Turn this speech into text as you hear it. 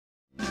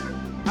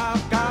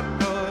I've got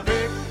the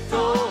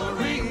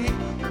victory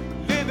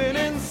living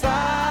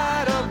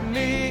inside of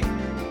me.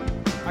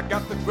 I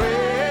got the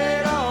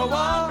greater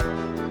one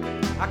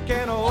I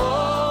can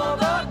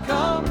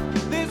overcome.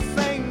 This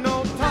ain't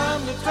no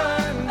time to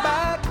turn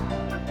back,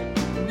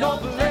 no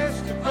place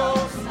to go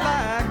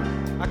slack.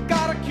 I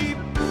gotta keep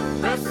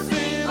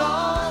pressing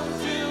on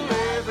till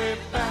every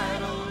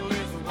battle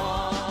is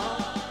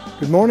won.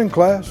 Good morning,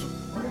 class.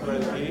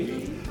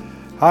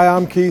 Hi,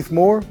 I'm Keith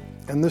Moore,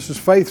 and this is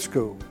Faith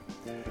School.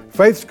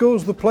 Faith School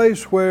is the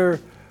place where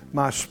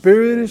my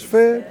spirit is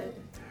fed,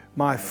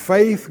 my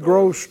faith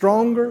grows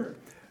stronger,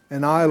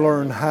 and I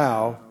learn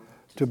how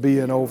to be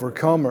an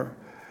overcomer.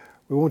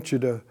 We want you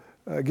to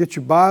get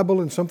your Bible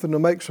and something to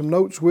make some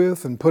notes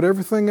with and put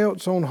everything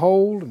else on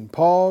hold and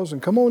pause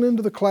and come on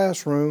into the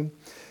classroom.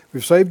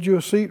 We've saved you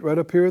a seat right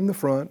up here in the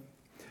front.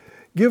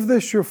 Give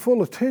this your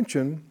full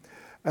attention,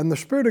 and the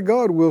Spirit of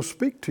God will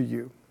speak to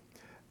you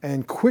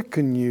and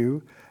quicken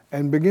you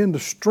and begin to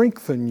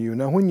strengthen you.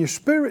 Now, when your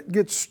spirit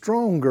gets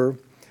stronger,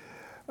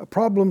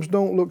 problems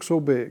don't look so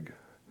big.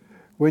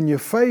 When your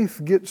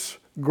faith gets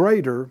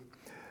greater,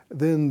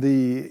 then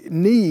the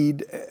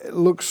need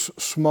looks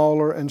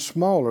smaller and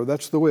smaller.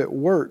 That's the way it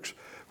works,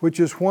 which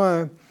is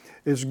why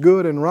it's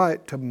good and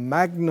right to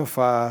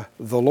magnify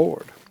the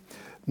Lord,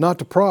 not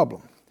the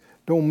problem.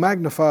 Don't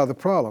magnify the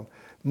problem.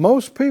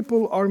 Most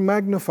people are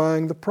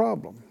magnifying the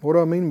problem. What do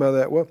I mean by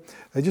that? Well,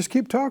 they just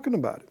keep talking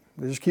about it.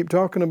 They just keep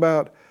talking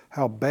about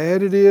how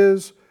bad it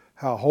is,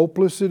 how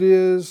hopeless it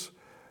is,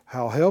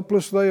 how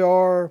helpless they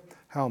are,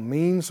 how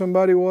mean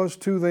somebody was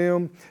to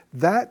them.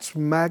 That's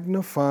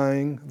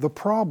magnifying the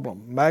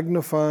problem,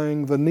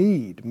 magnifying the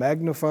need,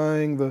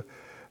 magnifying the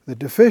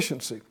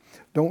deficiency.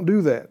 Don't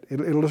do that.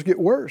 It'll just get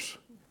worse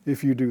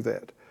if you do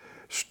that.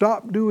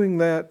 Stop doing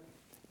that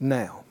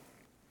now.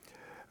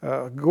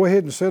 Go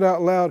ahead and say it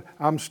out loud,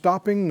 I'm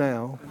stopping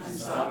now,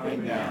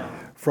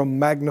 from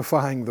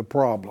magnifying the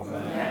problem.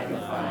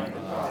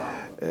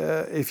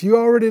 If you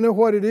already know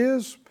what it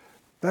is,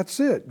 that's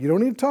it. You don't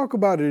need to talk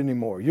about it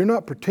anymore. You're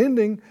not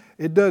pretending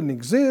it doesn't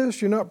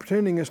exist. You're not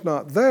pretending it's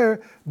not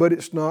there, but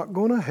it's not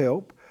going to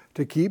help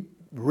to keep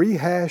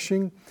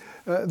rehashing.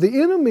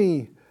 The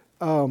enemy,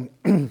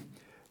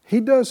 he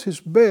does his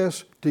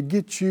best to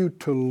get you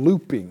to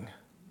looping.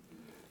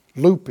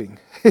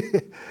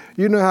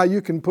 You know how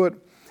you can put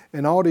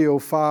an audio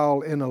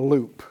file in a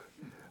loop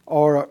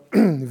or a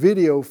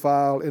video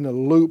file in a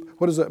loop.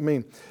 What does that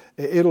mean?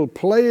 It'll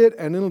play it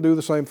and it'll do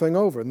the same thing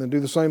over and then do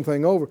the same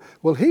thing over.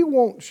 Well, he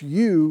wants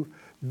you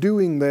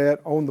doing that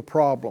on the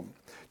problem.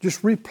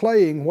 Just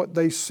replaying what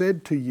they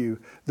said to you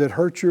that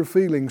hurt your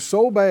feelings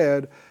so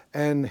bad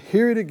and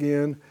hear it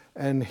again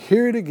and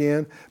hear it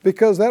again,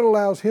 because that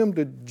allows him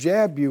to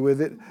jab you with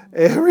it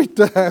every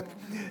time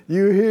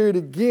you hear it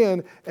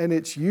again, and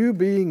it's you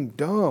being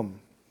dumb.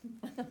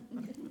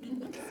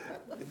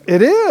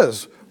 It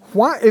is.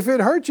 Why? If it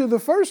hurt you the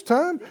first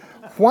time,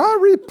 why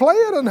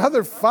replay it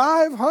another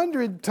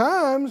 500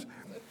 times?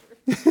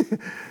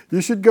 You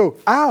should go,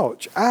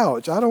 ouch,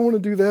 ouch, I don't want to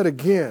do that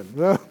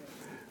again.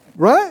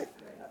 Right?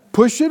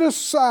 Push it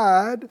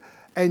aside,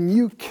 and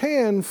you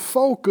can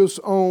focus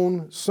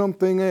on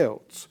something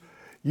else.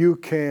 You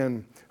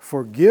can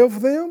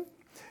forgive them,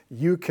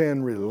 you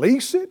can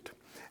release it,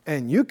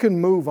 and you can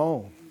move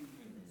on.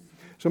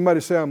 Somebody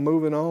say, I'm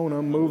moving on,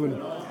 I'm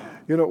moving.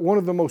 You know, one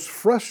of the most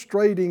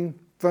frustrating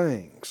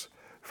things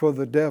for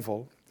the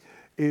devil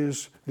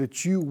is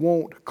that you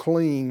won't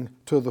cling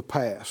to the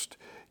past.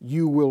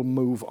 You will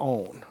move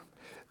on.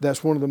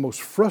 That's one of the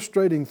most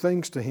frustrating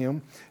things to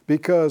him,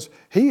 because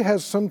he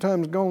has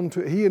sometimes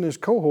he and his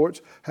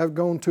cohorts have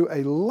gone to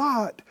a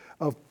lot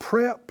of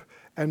prep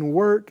and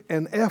work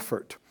and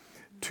effort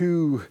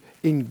to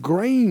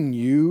ingrain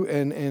you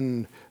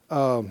and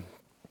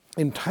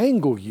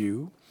entangle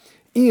you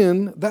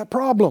in that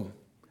problem.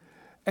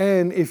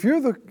 And if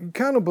you're the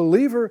kind of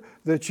believer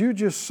that you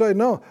just say,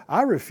 no,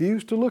 I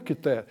refuse to look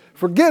at that,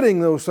 forgetting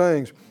those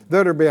things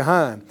that are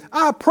behind.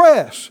 I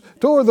press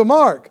toward the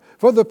mark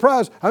for the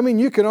prize. I mean,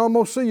 you can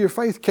almost see your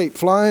faith cape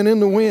flying in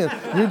the wind.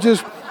 You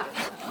just,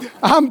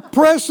 I'm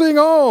pressing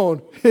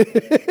on.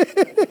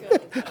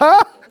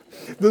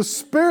 The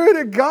Spirit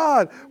of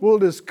God will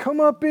just come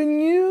up in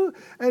you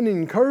and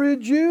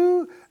encourage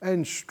you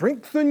and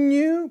strengthen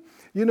you.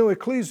 You know,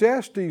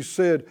 Ecclesiastes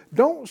said,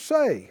 don't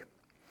say,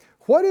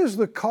 what is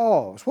the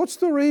cause? What's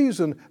the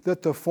reason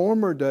that the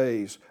former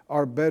days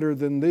are better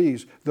than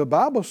these? The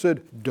Bible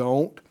said,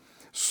 don't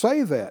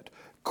say that.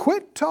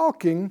 Quit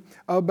talking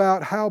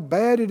about how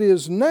bad it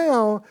is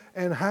now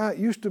and how it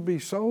used to be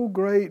so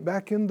great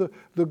back in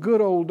the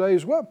good old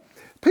days. Well,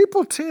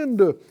 people tend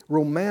to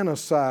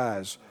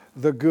romanticize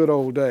the good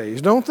old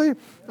days, don't they?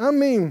 I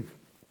mean,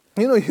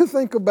 you know, you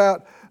think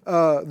about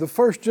the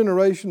first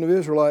generation of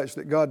Israelites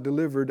that God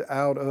delivered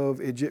out of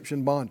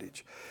Egyptian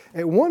bondage.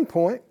 At one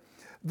point,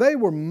 they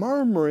were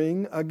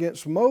murmuring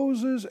against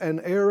Moses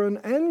and Aaron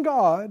and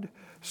God,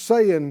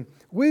 saying,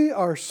 We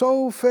are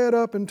so fed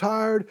up and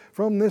tired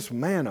from this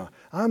manna.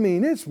 I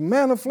mean, it's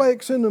manna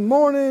flakes in the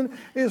morning,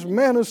 it's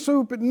manna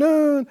soup at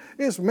noon,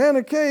 it's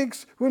manna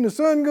cakes when the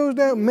sun goes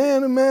down,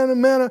 manna, manna,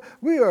 manna.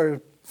 We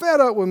are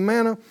fed up with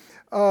manna.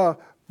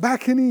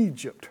 Back in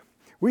Egypt,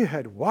 we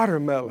had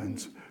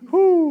watermelons.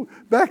 Whoo,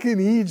 back in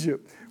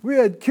Egypt, we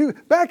had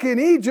back in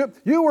Egypt,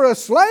 you were a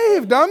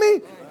slave,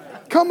 dummy.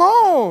 Come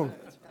on.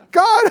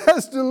 God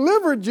has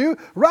delivered you.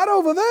 Right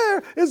over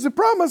there is the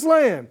promised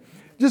land.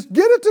 Just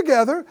get it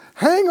together,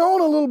 hang on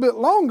a little bit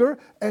longer,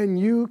 and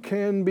you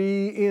can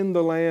be in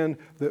the land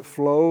that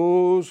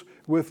flows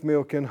with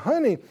milk and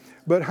honey.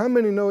 But how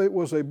many know it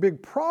was a big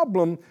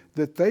problem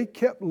that they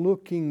kept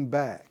looking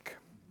back?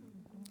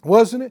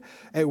 Wasn't it?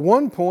 At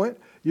one point,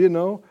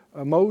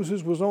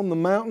 Moses was on the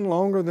mountain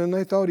longer than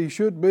they thought he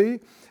should be.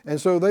 And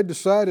so they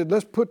decided,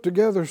 let's put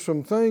together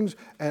some things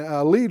and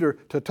a leader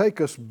to take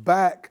us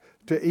back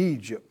to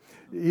Egypt.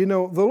 The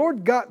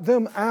Lord got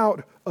them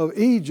out of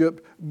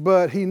Egypt,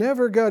 but He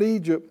never got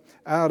Egypt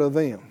out of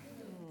them.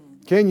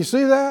 Can you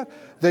see that?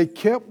 They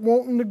kept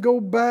wanting to go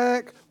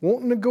back,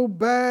 wanting to go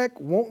back,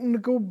 wanting to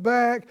go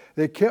back.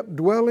 They kept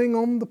dwelling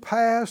on the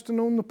past and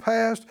on the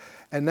past.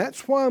 And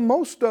that's why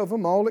most of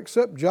them, all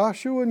except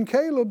Joshua and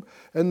Caleb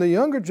and the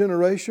younger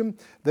generation,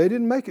 they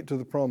didn't make it to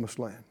the promised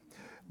land.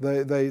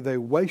 They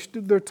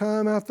wasted their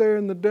time out there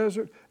in the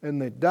desert,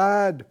 and they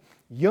died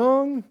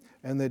young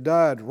and they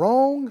died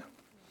wrong.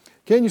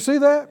 Can you see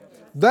that?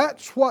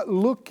 That's what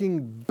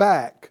looking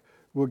back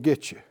will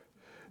get you.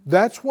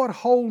 That's what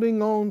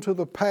holding on to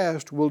the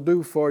past will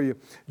do for you.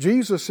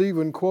 Jesus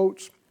even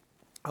quotes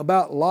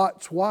about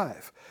Lot's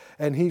wife.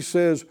 And he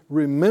says,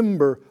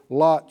 remember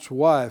Lot's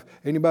wife.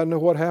 Anybody know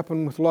what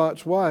happened with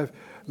Lot's wife?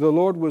 The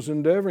Lord was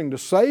endeavoring to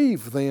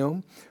save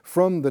them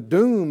from the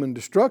doom and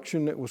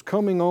destruction that was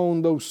coming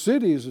on those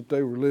cities that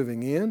they were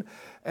living in.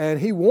 And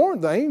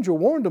the angel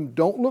warned them,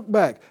 don't look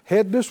back.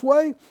 Head this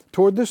way,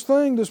 toward this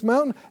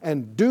mountain,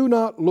 and do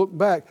not look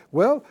back.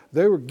 Well,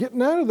 they were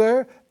getting out of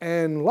there,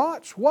 and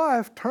Lot's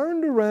wife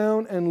turned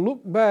around and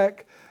looked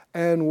back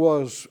and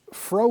was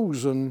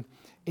frozen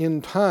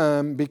in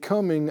time,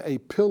 becoming a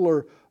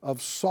pillar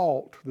of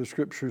salt, the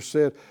Scripture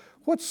said.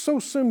 What's so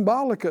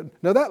symbolic?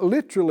 Now that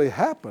literally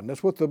happened.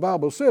 That's what the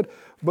Bible said.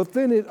 But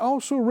then it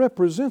also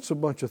represents a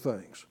bunch of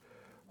things.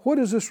 What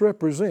does this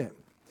represent?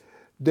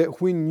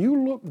 That when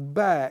you look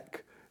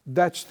back,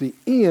 that's the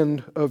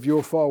end of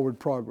your forward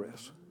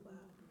progress.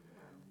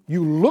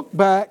 You look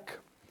back,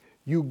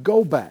 you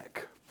go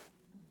back.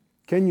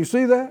 Can you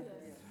see that?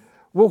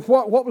 Well,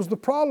 what was the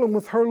problem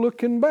with her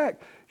looking back?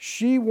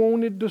 She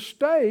wanted to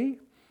stay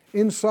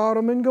in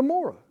Sodom and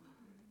Gomorrah.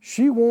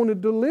 She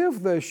wanted to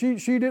live there. She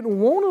didn't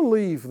want to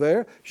leave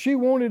there. She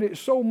wanted it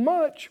so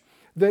much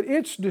that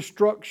its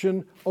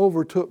destruction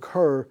overtook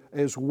her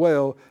as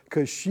well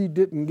because she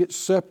didn't get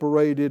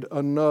separated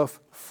enough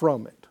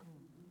from it.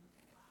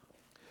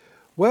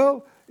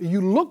 Well,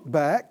 you look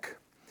back,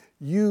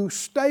 you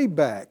stay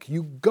back,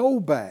 you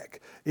go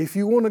back. If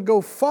you want to go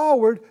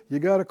forward, you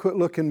got to quit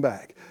looking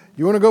back.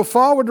 You want to go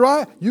forward,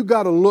 right? You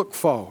got to look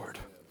forward.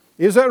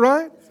 Is that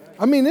right?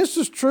 I mean, this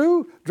is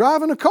true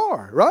driving a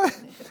car, right?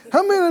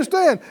 How many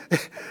understand?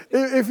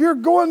 If you're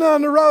going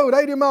down the road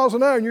 80 miles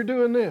an hour and you're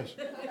doing this,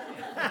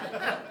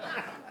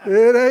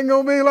 it ain't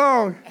going to be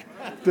long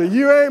till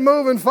you ain't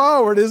moving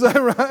forward. Is that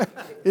right?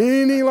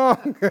 Any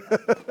longer.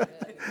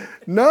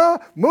 No,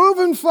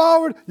 moving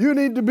forward, you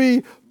need to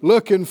be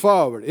looking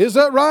forward. Is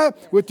that right?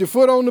 With your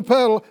foot on the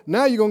pedal,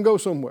 now you're going to go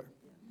somewhere.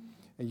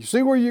 And you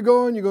see where you're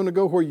going to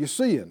go where you're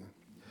seeing.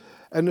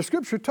 And the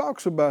Scripture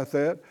talks about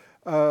that,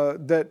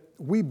 that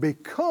we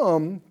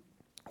become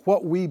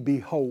what we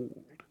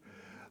behold.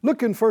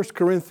 Look in 1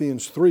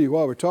 Corinthians 3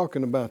 while we're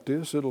talking about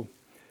this. It'll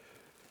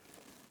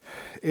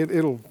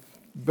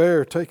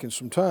bear taking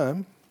some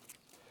time.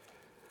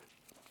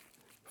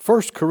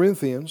 1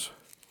 Corinthians,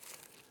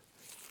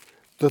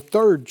 the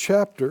 3rd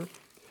chapter,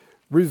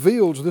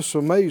 reveals this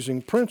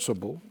amazing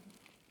principle.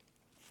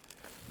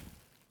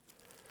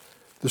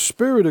 The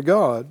Spirit of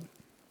God,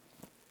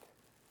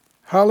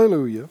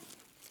 hallelujah,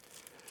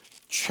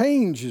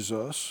 changes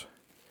us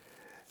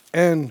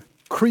and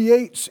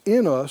creates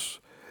in us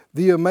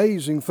the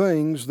amazing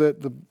things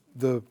that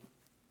the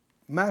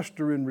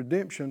Master in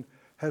redemption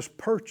has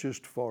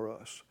purchased for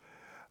us.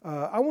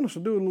 I want us to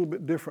do it a little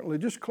bit differently.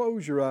 Just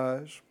close your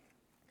eyes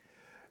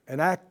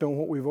and act on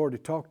what we've already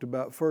talked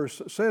about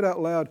first. Say it out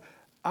loud.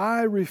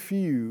 I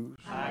refuse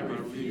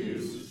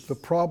the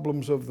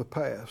problems of the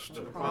past.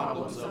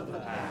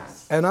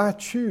 And I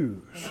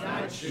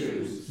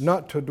choose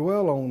not to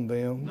dwell on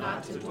them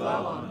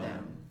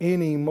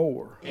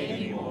anymore.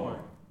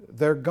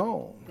 They're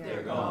gone.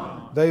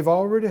 They've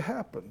already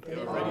happened.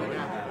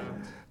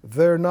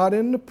 They're not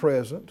in the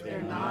present.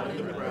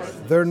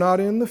 They're not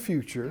in the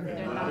future.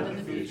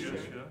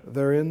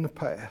 They're in the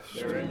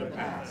past.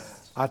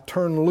 I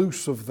turn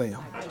loose of them.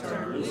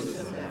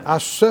 I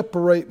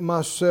separate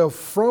myself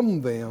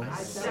from them.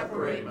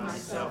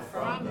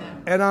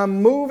 And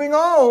I'm moving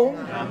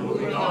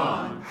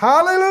on.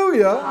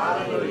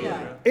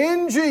 Hallelujah.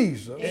 In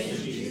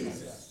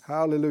Jesus.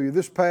 Hallelujah.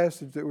 This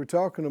passage that we're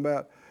talking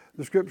about,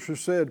 the Scripture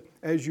said,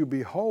 as you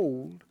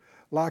behold,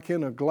 like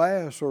in a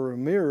glass or a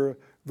mirror,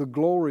 the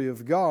glory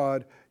of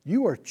God,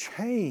 you are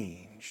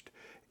changed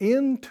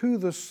into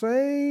the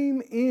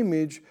same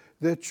image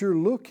that you're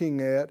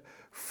looking at,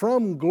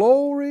 from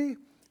glory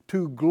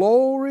to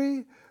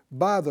glory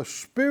by the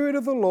Spirit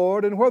of the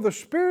Lord. And where the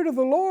Spirit of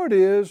the Lord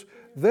is,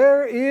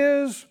 there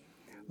is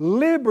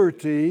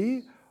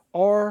liberty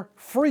or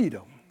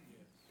freedom.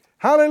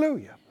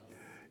 Hallelujah.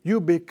 You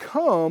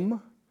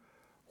become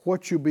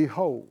what you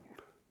behold.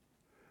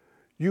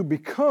 You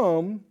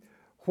become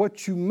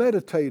what you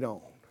meditate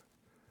on.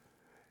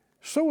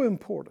 So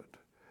important.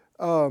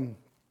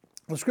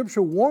 The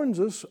Scripture warns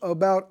us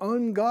about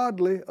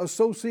ungodly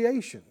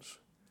associations.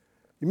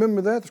 You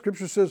remember that? The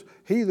Scripture says,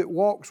 he that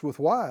walks with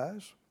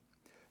wise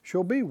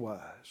shall be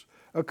wise.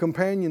 A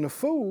companion of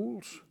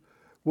fools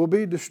will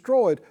be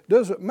destroyed.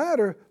 Doesn't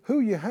matter who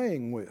you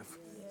hang with.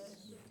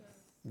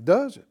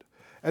 Does it?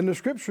 And the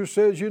Scripture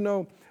says,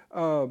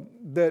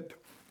 that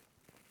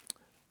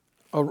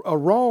a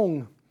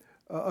wrong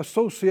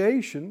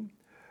association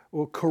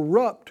will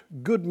corrupt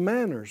good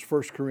manners,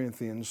 1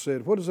 Corinthians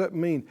said. What does that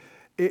mean?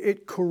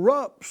 It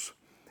corrupts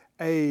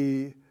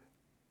a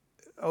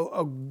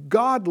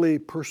godly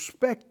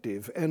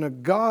perspective and a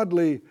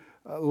godly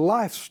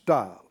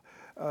lifestyle.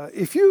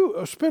 If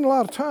you spend a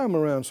lot of time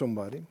around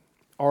somebody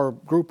or a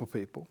group of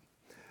people,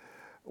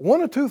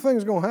 one of two things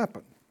is going to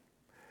happen.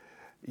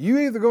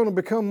 You're either going to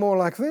become more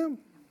like them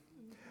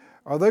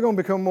or they're going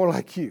to become more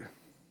like you,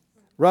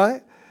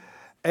 right?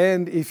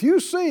 And if you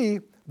see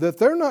that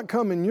they're not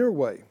coming your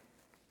way,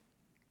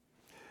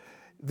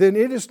 then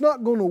it is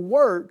not going to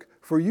work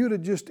for you to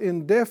just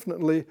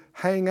indefinitely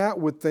hang out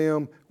with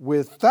them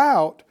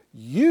without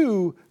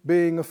you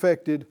being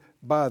affected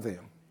by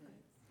them.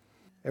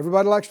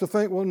 Everybody likes to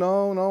think, well,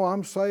 no,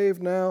 I'm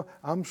saved now,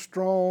 I'm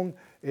strong,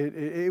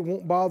 it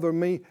won't bother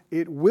me.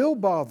 It will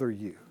bother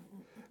you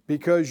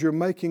because you're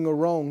making a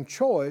wrong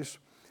choice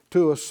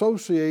to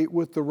associate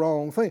with the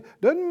wrong thing.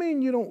 Doesn't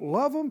mean you don't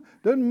love them,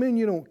 doesn't mean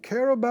you don't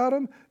care about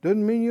them,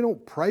 doesn't mean you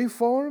don't pray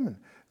for them and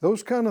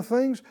those kind of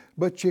things,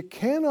 but you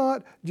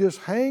cannot just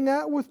hang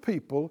out with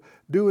people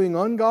doing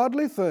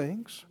ungodly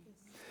things,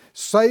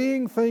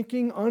 saying,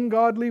 thinking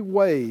ungodly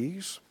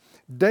ways,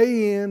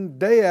 day in,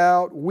 day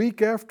out,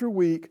 week after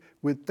week,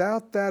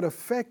 without that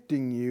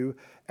affecting you.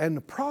 And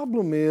the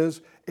problem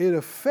is, it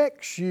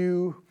affects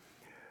you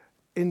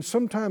in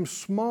sometimes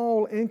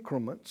small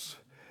increments,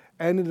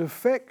 and it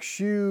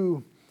affects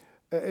you,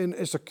 and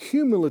it's a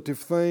cumulative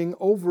thing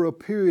over a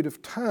period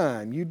of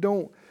time. You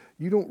don't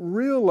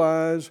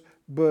realize,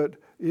 but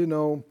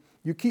you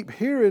keep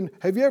hearing.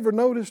 Have you ever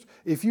noticed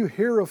if you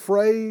hear a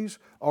phrase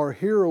or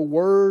hear a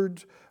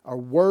word or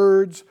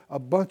words a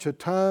bunch of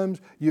times,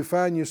 you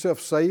find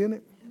yourself saying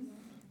it?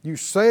 You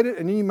said it,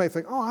 and then you may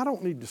think, I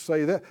don't need to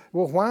say that.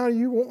 Well, why are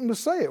you wanting to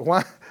say it?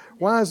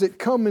 Why is it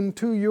coming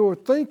to your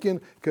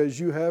thinking? Because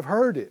you have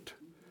heard it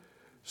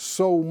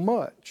so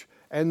much.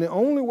 And the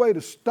only way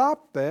to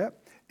stop that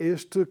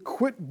is to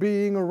quit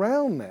being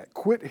around that,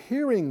 quit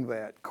hearing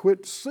that,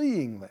 quit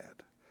seeing that.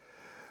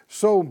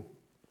 So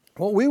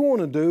what we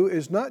want to do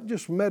is not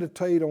just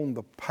meditate on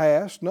the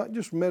past, not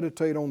just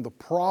meditate on the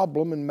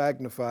problem and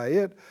magnify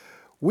it.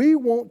 We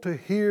want to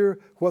hear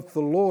what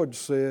the Lord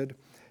said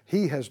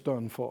He has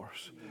done for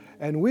us.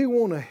 And we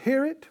want to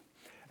hear it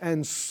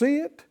and see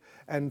it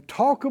and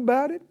talk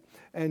about it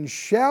and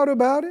shout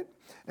about it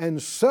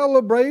and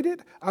celebrate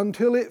it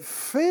until it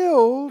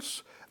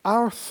fills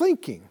our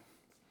thinking.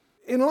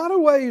 In a lot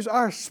of ways,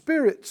 our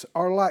spirits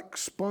are like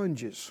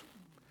sponges.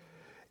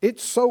 It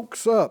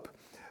soaks up.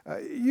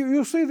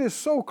 You'll see this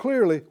so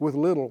clearly with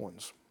little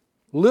ones.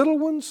 Little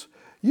ones,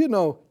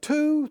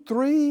 2,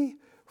 3,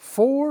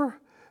 4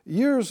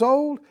 years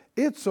old,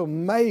 it's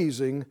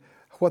amazing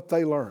what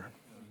they learn.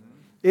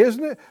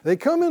 Isn't it? They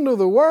come into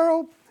the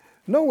world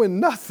knowing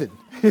nothing,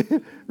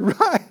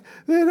 right?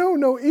 They don't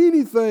know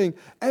anything.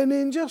 And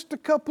in just a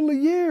couple of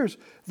years,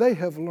 they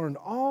have learned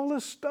all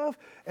this stuff.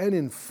 And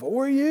in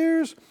 4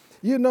 years,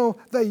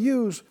 they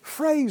use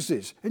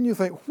phrases. And you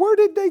think, where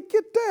did they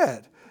get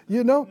that?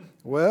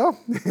 Well,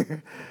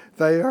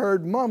 they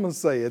heard Mama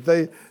say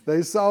it.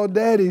 They saw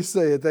Daddy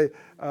say it.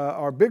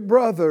 Our big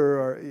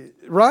brother,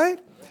 right?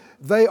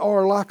 They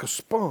are like a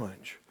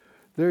sponge.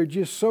 They're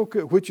just so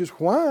good, which is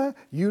why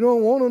you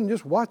don't want them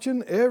just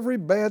watching every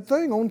bad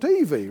thing on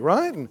TV,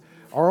 right?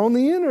 Or on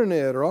the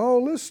internet or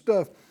all this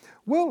stuff.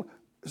 Well,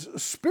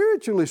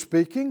 spiritually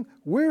speaking,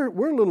 we're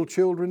little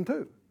children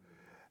too.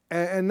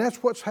 And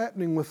that's what's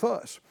happening with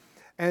us.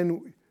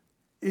 And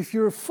if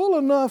you're full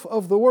enough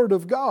of the Word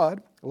of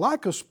God,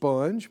 like a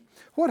sponge,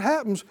 what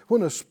happens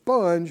when a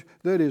sponge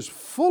that is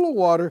full of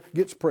water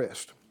gets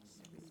pressed?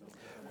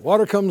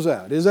 Water comes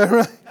out. Is that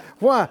right?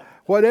 Why?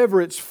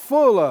 Whatever it's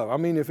full of. I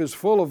mean, if it's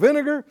full of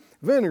vinegar,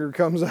 vinegar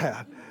comes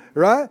out,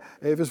 right?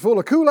 If it's full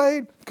of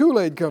Kool-Aid,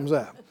 Kool-Aid comes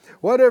out.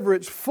 Whatever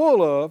it's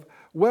full of,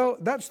 well,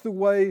 that's the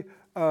way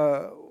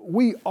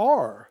we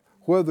are,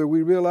 whether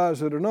we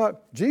realize it or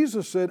not.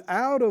 Jesus said,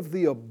 out of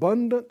the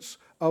abundance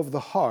of the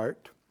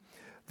heart,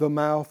 the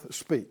mouth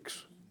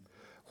speaks.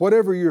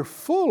 Whatever you're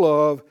full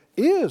of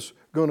is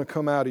going to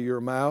come out of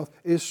your mouth,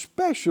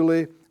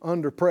 especially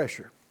under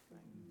pressure.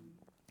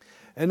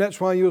 And that's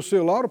why you'll see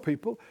a lot of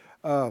people,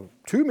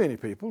 too many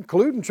people,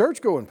 including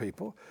church-going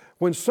people,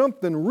 when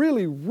something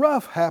really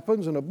rough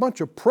happens and a bunch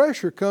of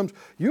pressure comes,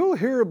 you'll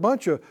hear a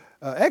bunch of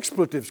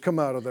expletives come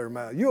out of their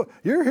mouth. You'll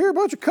hear a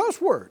bunch of cuss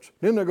words.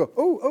 Then they'll go,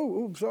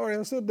 oh, sorry,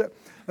 I said that.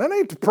 That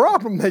ain't the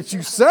problem that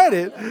you said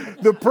it.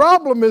 The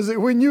problem is that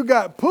when you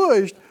got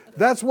pushed,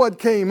 that's what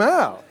came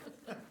out.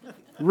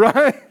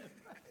 Right?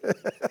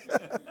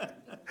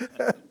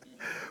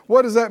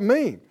 What does that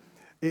mean?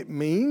 It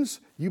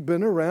means you've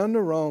been around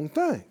the wrong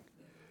thing.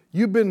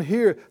 You've been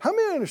here. How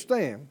many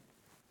understand?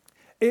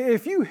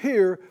 If you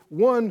hear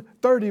one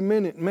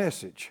 30-minute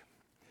message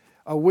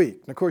a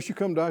week, and of course you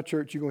come to our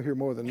church, you're going to hear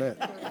more than that.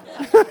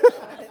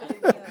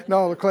 And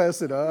all the class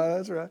said,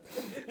 that's right.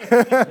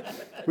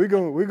 we're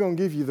going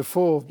to give you the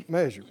full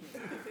measure.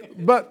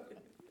 But,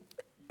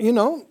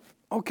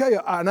 okay,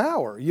 an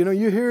hour.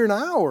 You hear an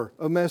hour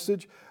of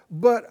message,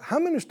 but how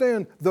many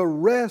understand the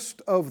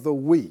rest of the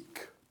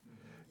week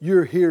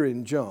you're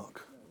hearing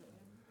junk?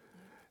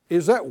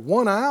 Is that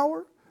 1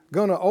 hour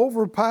going to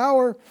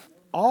overpower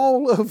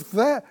all of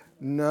that?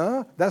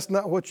 No, that's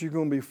not what you're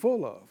going to be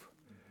full of.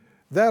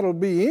 That'll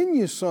be in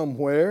you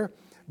somewhere,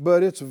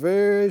 but it's a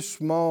very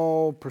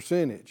small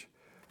percentage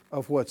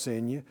of what's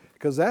in you,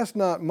 because that's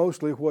not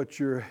mostly what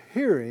you're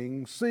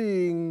hearing,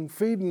 seeing,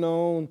 feeding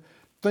on,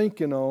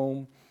 thinking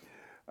on.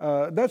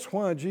 That's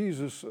why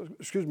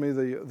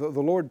the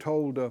Lord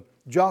told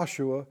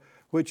Joshua,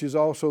 which is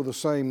also the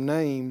same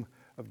name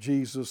of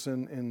Jesus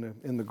in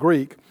the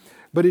Greek,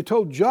 but He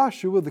told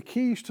Joshua the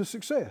keys to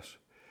success.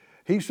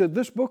 He said,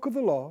 this book of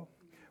the law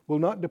will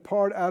not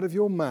depart out of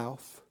your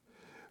mouth,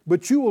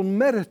 but you will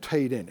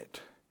meditate in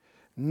it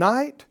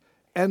night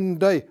and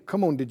day.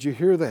 Come on, did you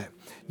hear that?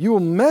 You will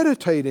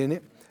meditate in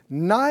it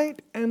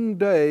night and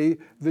day,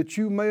 that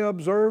you may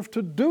observe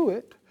to do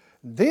it.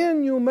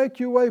 Then you'll make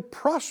your way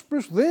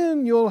prosperous.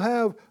 Then you'll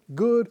have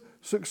good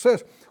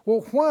success.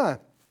 Well, why?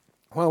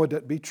 Why would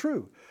that be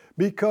true?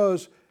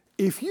 Because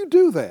if you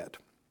do that,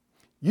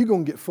 you're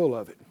going to get full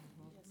of it.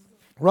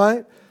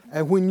 Right?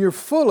 And when you're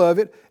full of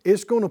it,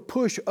 it's going to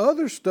push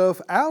other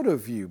stuff out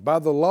of you by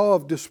the law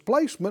of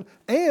displacement.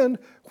 And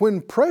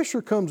when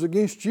pressure comes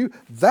against you,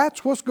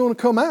 that's what's going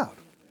to come out.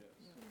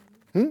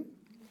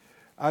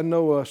 I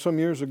know some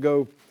years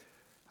ago,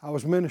 I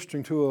was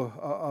ministering to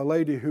a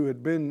lady who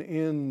had been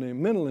in a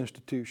mental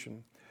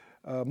institution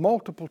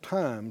multiple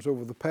times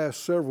over the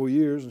past several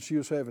years, and she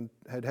was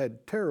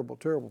had terrible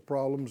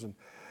problems.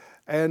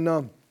 And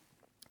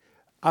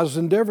I was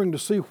endeavoring to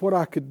see what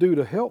I could do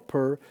to help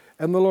her,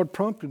 and the Lord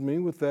prompted me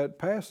with that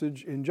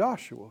passage in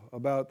Joshua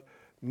about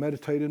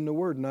meditating the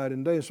Word night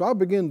and day. So I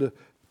began to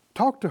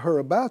talk to her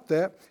about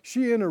that.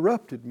 She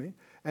interrupted me,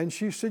 and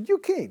she said, "You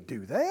can't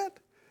do that.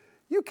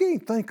 You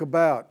can't think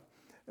about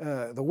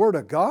the Word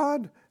of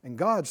God and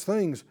God's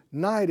things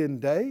night and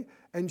day."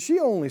 And she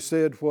only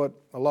said what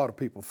a lot of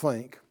people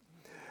think.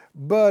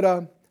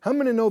 But how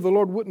many know the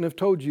Lord wouldn't have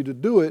told you to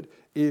do it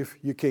if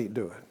you can't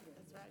do it?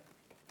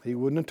 He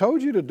wouldn't have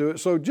told you to do it.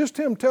 So just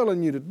Him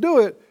telling you to do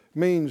it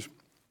means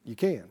you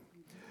can.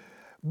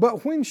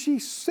 But when she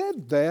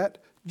said that,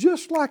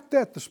 just like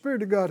that, the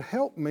Spirit of God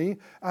helped me.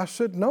 I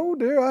said, "No,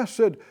 dear." I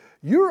said,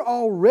 "You're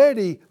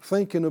already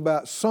thinking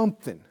about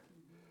something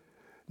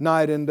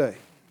night and day."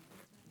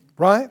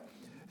 Right?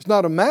 It's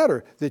not a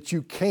matter that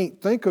you can't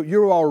think of.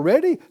 You're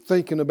already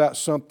thinking about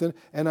something.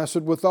 And I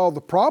said, with all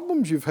the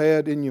problems you've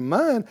had in your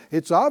mind,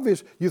 it's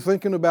obvious you're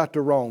thinking about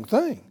the wrong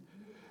thing.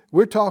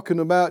 We're talking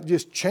about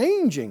just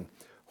changing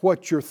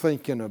what you're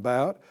thinking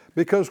about,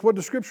 because what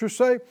does Scripture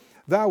say?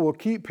 Thou will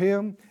keep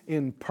him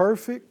in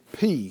perfect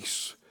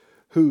peace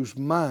whose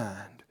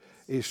mind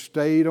is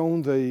stayed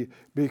on thee,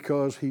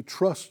 because he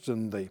trusts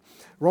in thee.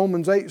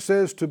 Romans 8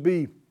 says to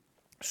be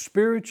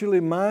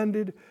spiritually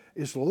minded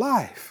is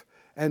life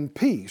and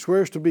peace,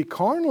 whereas to be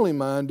carnally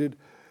minded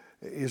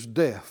is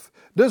death.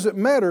 Does it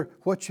matter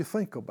what you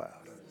think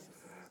about,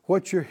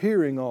 what you're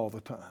hearing all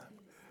the time,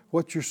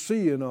 what you're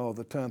seeing all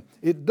the time?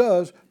 It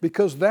does,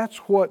 because that's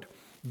what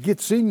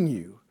gets in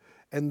you,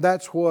 and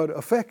that's what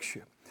affects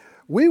you.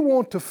 We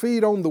want to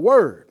feed on the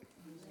Word.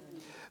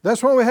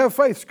 That's why we have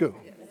faith school,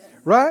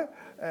 right?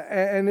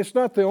 And it's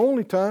not the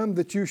only time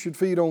that you should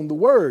feed on the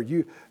Word.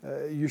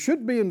 You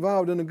should be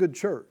involved in a good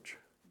church.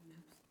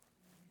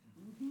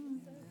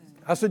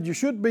 I said you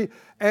should be,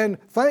 and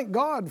thank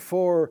God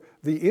for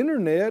the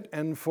internet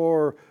and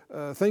for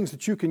things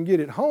that you can get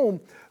at home,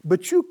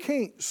 but you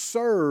can't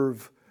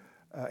serve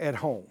at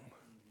home.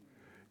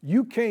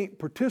 You can't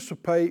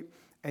participate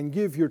and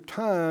give your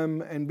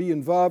time and be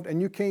involved,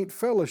 and you can't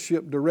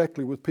fellowship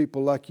directly with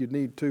people like you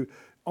need to,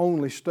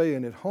 only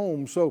staying at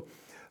home. So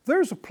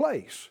there's a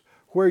place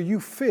where you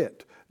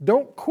fit.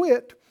 Don't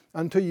quit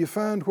until you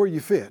find where you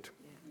fit.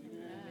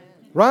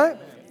 Right?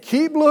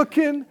 Keep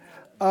looking.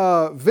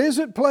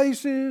 Visit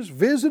places,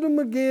 visit them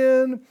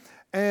again,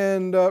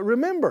 and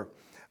remember,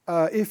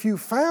 if you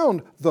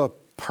found the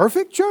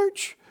perfect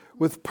church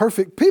with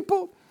perfect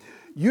people,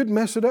 you'd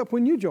mess it up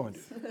when you joined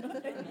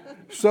it.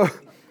 So,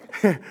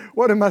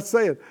 what am I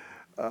saying?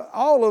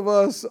 All of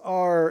us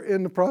are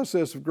in the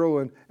process of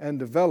growing and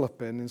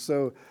developing. And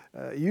so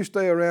you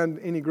stay around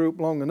any group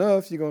long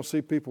enough, you're going to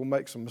see people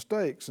make some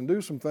mistakes and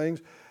do some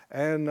things.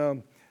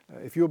 And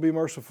if you'll be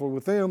merciful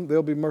with them,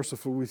 they'll be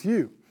merciful with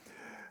you.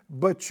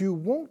 But you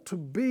want to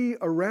be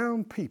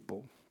around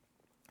people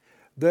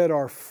that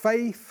are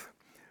faith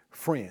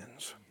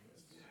friends,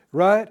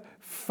 right?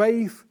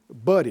 Faith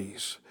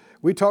buddies.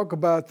 We talk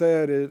about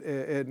that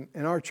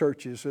in our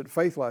churches, at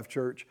Faith Life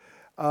Church,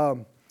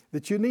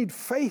 that you need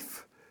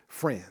faith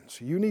friends.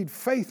 You need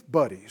faith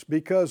buddies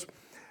because,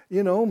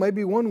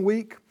 maybe one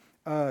week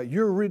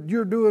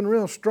you're doing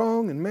real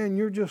strong and man,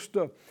 you're just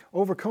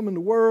overcoming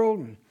the world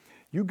and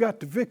you got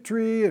the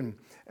victory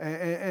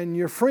and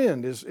your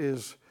friend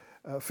is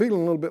feeling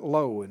a little bit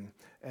low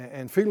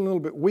and feeling a little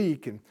bit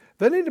weak, and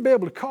they need to be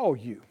able to call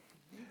you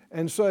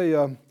and say,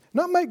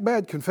 not make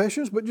bad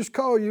confessions, but just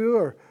call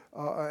you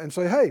and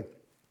say, hey,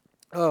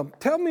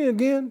 tell me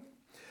again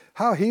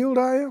how healed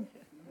I am.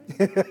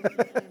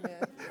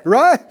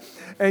 Right?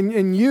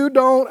 And you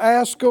don't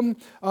ask them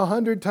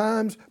 100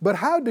 times, but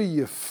how do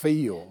you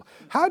feel?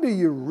 How do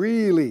you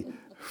really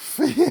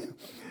feel?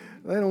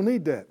 They don't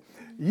need that.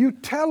 You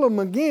tell them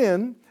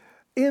again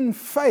in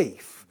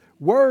faith,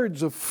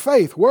 words of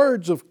faith,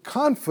 words of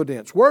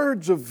confidence,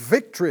 words of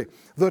victory,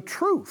 the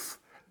truth.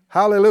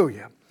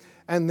 Hallelujah.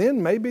 And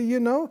then maybe,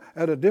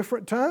 at a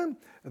different time,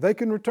 they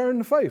can return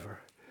the favor.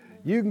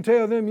 You can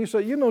tell them, you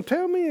say,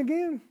 tell me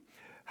again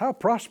how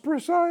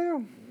prosperous I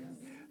am.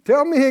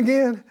 Tell me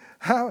again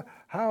how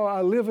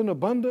I live in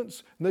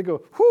abundance. And they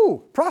go,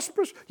 whoo,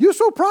 prosperous? You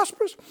so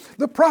prosperous?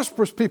 The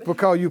prosperous people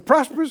call you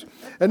prosperous.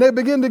 And they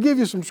begin to give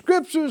you some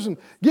scriptures and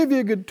give you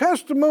a good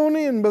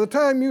testimony. And by the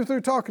time you're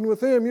through talking with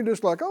them, you're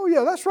just like, oh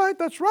yeah, that's right,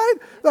 that's right,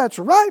 that's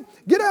right.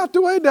 Get out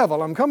the way,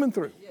 devil, I'm coming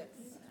through. Yes.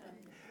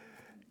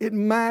 It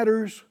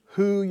matters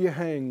who you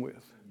hang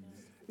with.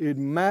 It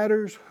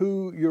matters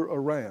who you're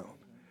around.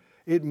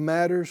 It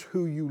matters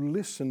who you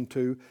listen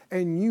to.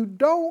 And you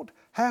don't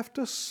have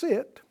to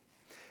sit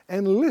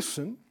and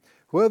listen,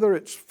 whether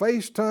it's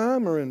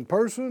FaceTime or in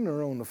person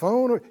or on the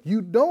phone.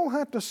 You don't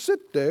have to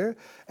sit there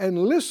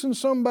and listen to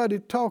somebody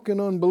talking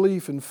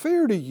unbelief and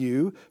fear to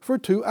you for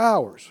 2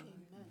 hours.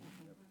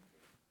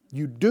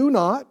 You do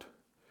not.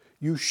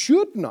 You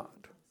should not.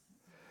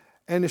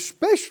 And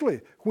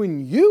especially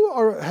when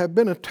you have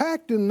been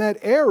attacked in that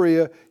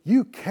area,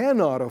 you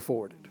cannot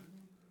afford it.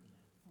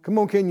 Come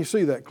on, can you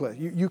see that, Clay?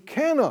 You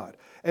cannot.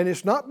 And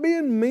it's not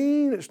being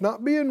mean, it's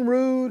not being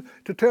rude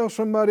to tell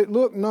somebody,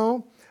 look,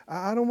 no,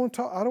 I don't want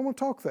to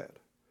talk that.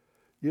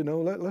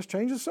 Let's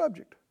change the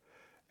subject.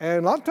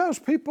 And a lot of times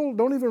people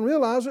don't even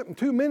realize it. In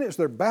 2 minutes,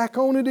 they're back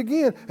on it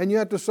again. And you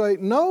have to say,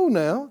 no,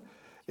 now,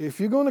 if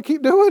you're going to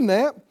keep doing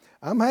that,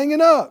 I'm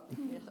hanging up.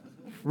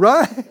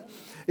 Right?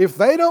 If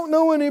they don't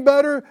know any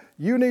better,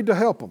 you need to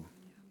help them.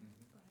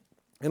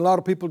 And a lot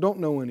of people don't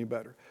know any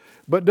better.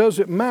 But does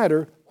it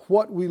matter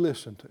what we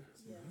listen to?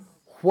 Yes.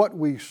 What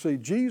we see?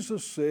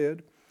 Jesus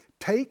said,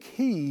 take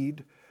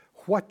heed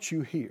what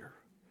you hear.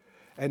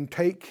 And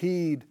take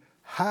heed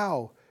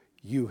how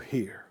you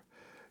hear.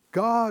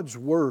 God's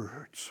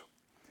words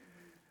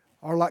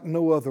are like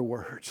no other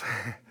words.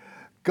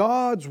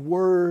 God's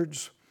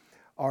words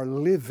are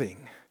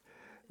living.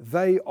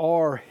 They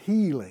are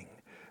healing.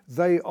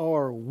 They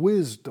are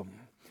wisdom.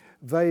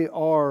 They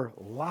are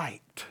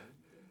light.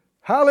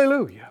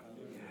 Hallelujah.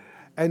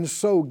 And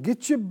so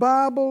get your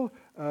Bible,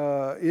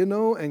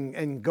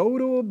 and go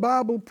to a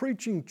Bible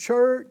preaching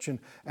church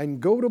and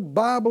go to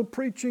Bible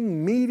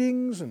preaching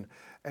meetings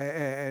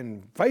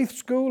and faith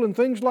school and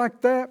things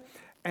like that.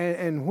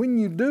 And when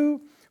you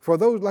do, for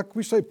those, like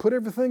we say, put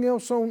everything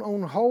else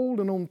on hold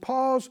and on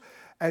pause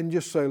and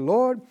just say,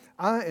 Lord,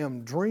 I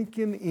am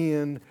drinking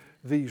in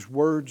these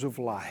words of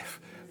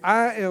life.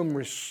 I am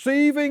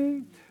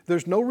receiving,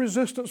 there's no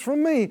resistance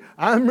from me.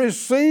 I'm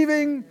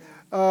receiving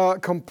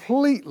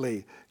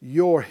completely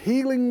your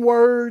healing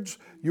words,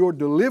 your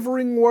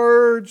delivering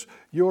words,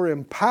 your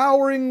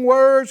empowering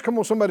words. Come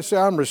on, somebody say,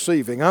 I'm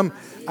receiving.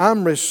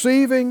 I'm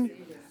receiving.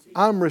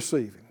 I'm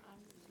receiving.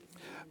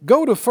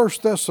 Go to 1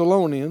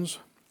 Thessalonians.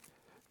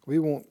 We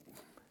won't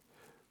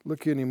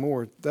look any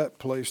more at that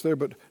place there,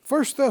 but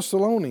 1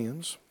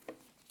 Thessalonians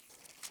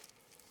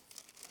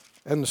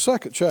and the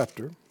 2nd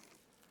chapter,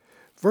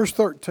 verse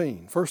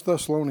 13, 1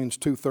 Thessalonians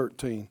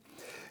 2:13.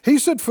 He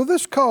said, for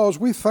this cause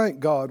we thank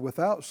God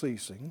without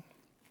ceasing,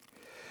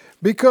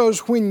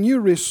 because when you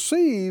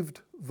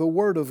received the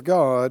word of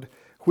God,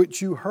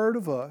 which you heard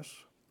of us,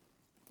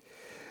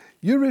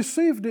 you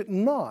received it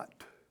not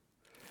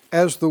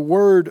as the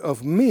word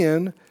of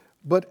men,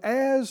 but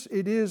as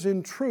it is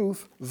in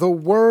truth the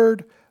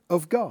word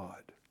of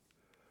God,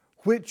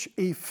 which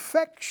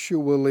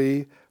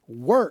effectually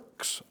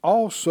works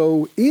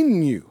also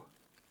in you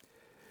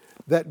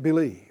that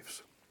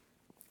believes.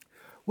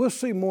 We'll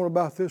see more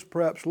about this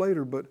perhaps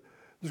later, but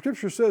the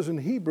Scripture says in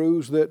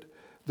Hebrews that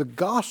the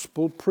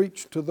gospel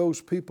preached to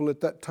those people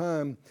at that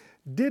time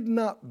did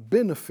not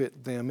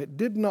benefit them. It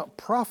did not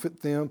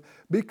profit them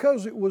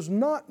because it was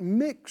not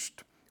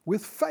mixed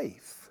with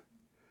faith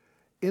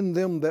in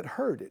them that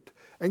heard it.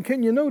 And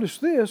can you notice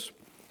this?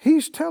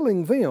 He's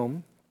telling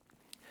them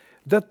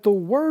that the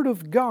Word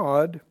of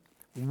God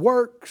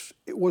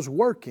was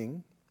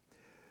working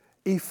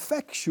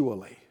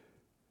effectually.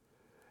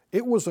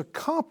 It was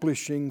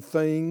accomplishing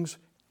things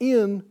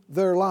in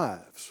their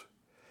lives.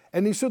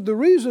 And he said the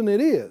reason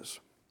it is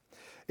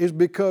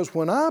because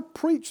when I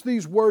preached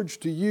these words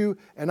to you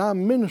and I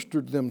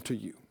ministered them to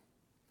you,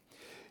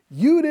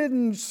 you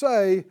didn't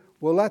say,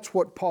 well, that's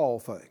what Paul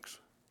thinks.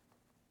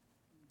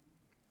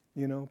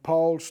 You know,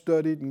 Paul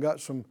studied and got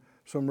some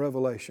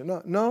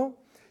revelation. No,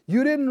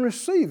 you didn't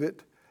receive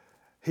it.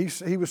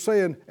 He was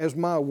saying, as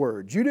my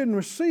words. You didn't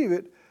receive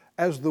it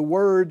as the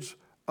words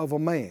of a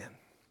man,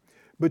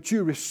 but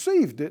you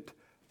received it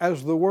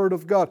as the Word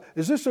of God.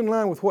 Is this in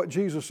line with what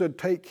Jesus said,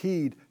 take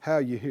heed how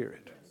you hear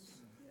it?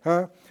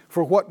 Huh?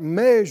 For what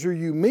measure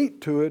you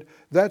meet to it,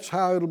 that's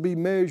how it'll be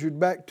measured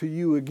back to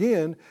you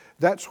again.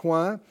 That's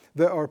why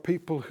there are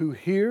people who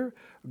hear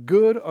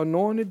good,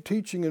 anointed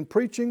teaching and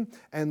preaching,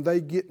 and they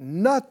get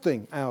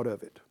nothing out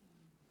of it.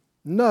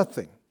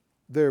 Nothing.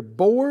 They're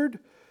bored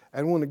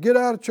and want to get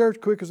out of church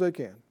quick as they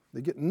can.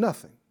 They get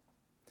nothing.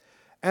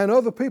 And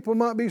other people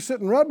might be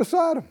sitting right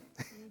beside them.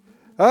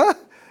 Huh?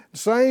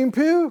 Same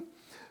pew,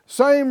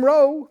 same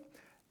row,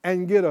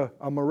 and get a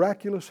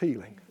miraculous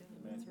healing.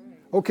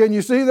 Oh, can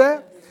you see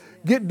that?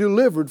 Get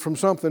delivered from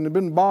something that's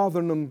been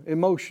bothering them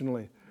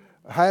emotionally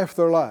half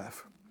their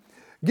life.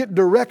 Get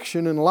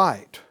direction and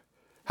light.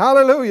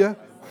 Hallelujah.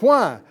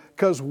 Why?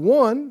 Because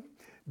one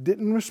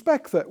didn't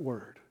respect that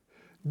word.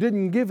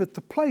 Didn't give it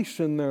the place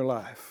in their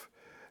life.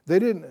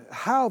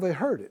 How they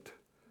heard it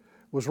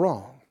was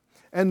wrong.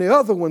 And the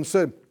other one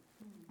said,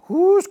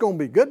 it's going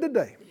to be good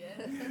today.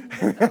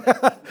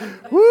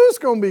 It's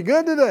going to be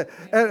good today.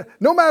 And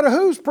no matter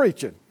who's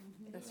preaching.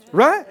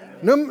 Right?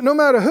 No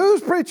matter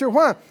who's preaching.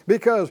 Why?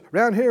 Because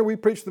around here we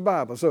preach the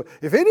Bible. So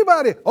if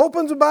anybody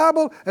opens the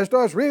Bible and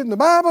starts reading the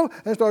Bible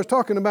and starts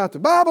talking about the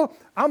Bible,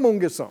 I'm going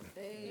to get something.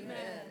 Amen.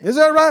 Is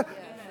that right?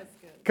 Yes.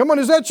 Come on,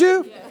 is that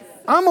you? Yes.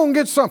 I'm going to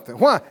get something.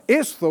 Why?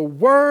 It's the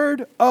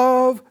Word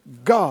of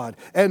God.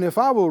 And if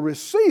I will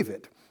receive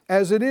it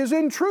as it is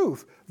in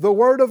truth, the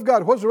Word of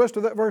God, what does the rest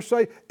of that verse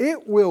say?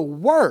 It will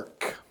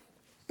work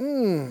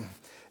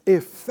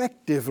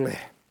effectively,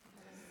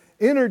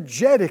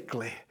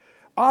 energetically,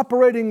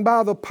 operating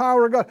by the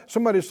power of God.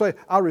 Somebody say,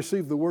 I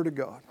receive the Word of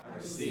God. I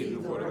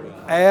receive the Word of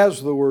God.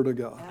 As the Word of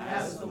God.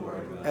 As the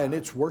Word of God. And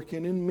it's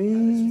working in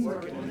me.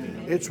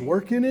 It's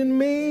working in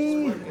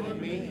me.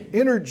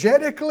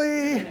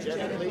 Energetically,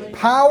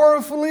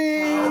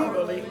 powerfully,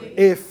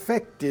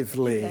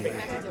 effectively.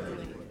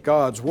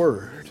 God's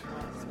Word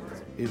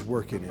is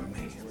working in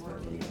me.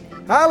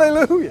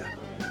 Hallelujah.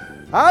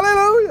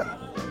 Hallelujah.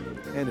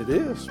 And it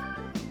is.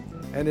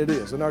 And it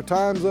is. And our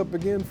time's up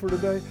again for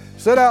today.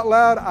 Said out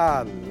loud,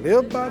 I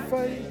live by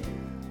faith.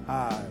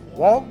 I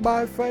walk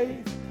by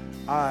faith.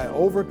 I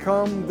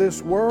overcome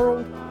this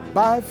world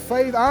by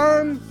faith.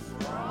 I'm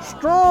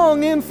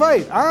strong in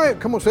faith.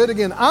 Come on, say it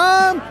again.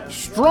 I'm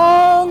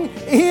strong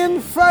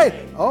in faith.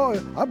 Oh,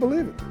 I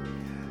believe it.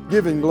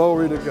 Giving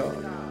glory to God.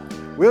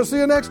 We'll see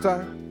you next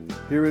time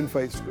here in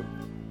Faith School.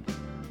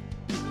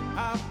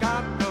 I've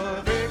got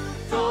the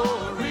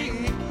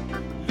victory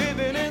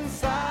living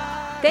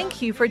inside.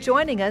 Thank you for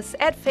joining us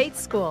at Faith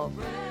School.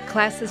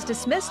 Class is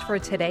dismissed for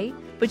today,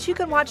 but you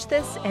can watch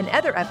this and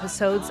other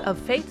episodes of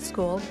Faith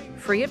School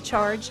free of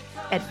charge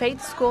at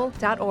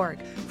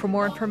faithschool.org. For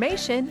more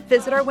information,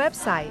 visit our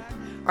website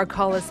or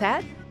call us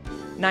at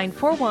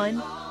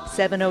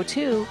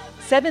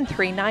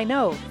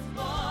 941-702-7390.